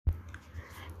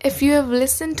If you have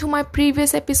listened to my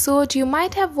previous episode, you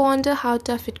might have wondered how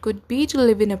tough it could be to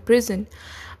live in a prison.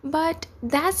 But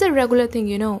that's a regular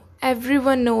thing.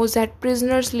 Everyone knows that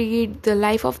prisoners lead the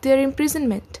life of their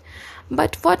imprisonment.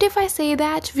 But what if I say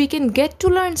that we can get to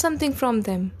learn something from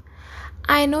them?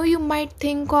 I know you might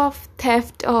think of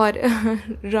theft or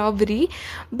robbery,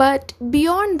 but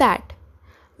beyond that,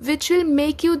 which will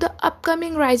make you the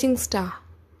upcoming rising star?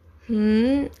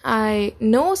 I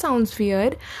know sounds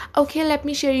weird. Okay, let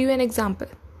me share you an example.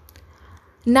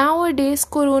 Nowadays,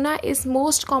 corona is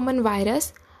most common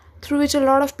virus through which a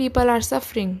lot of people are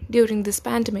suffering during this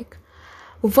pandemic.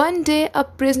 One day, a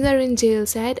prisoner in jail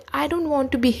said, I don't want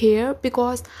to be here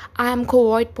because I am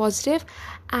COVID positive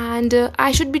and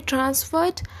I should be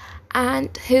transferred,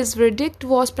 and his verdict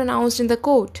was pronounced in the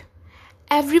court.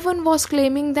 Everyone was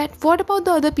claiming that what about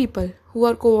the other people who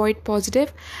are COVID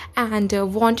positive and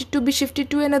wanted to be shifted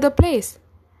to another place?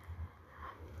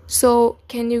 So,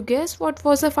 can you guess what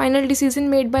was the final decision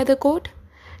made by the court?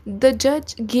 The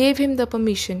judge gave him the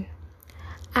permission.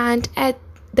 And at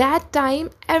that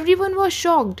time, everyone was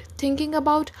shocked, thinking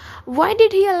about why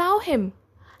did he allow him?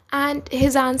 And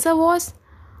his answer was,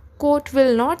 court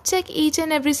will not check each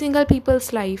and every single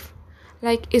people's life.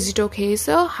 Like, is it okay,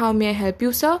 sir? How may I help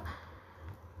you, sir?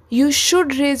 You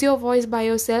should raise your voice by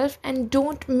yourself and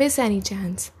don't miss any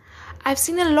chance. I've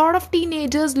seen a lot of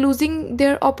teenagers losing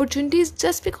their opportunities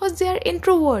just because they are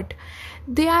introvert.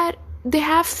 They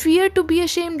have fear to be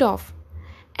ashamed of.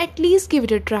 At least give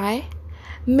it a try.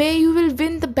 May you will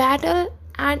win the battle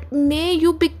and may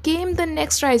you become the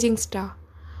next rising star.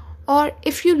 Or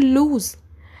if you lose,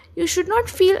 you should not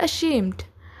feel ashamed,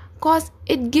 cause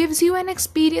it gives you an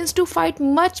experience to fight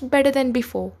much better than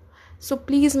before. So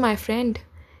please, my friend,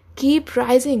 keep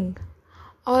rising.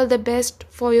 All the best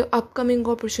for your upcoming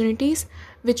opportunities,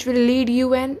 which will lead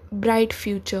you a bright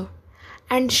future.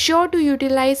 And sure to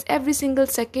utilize every single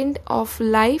second of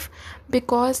life,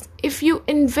 because if you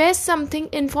invest something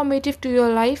informative to your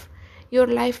life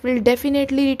will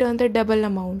definitely return the double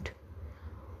amount.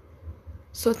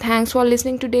 So thanks for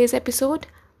listening to today's episode.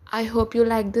 I hope you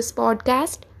like this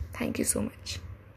podcast. Thank you so much.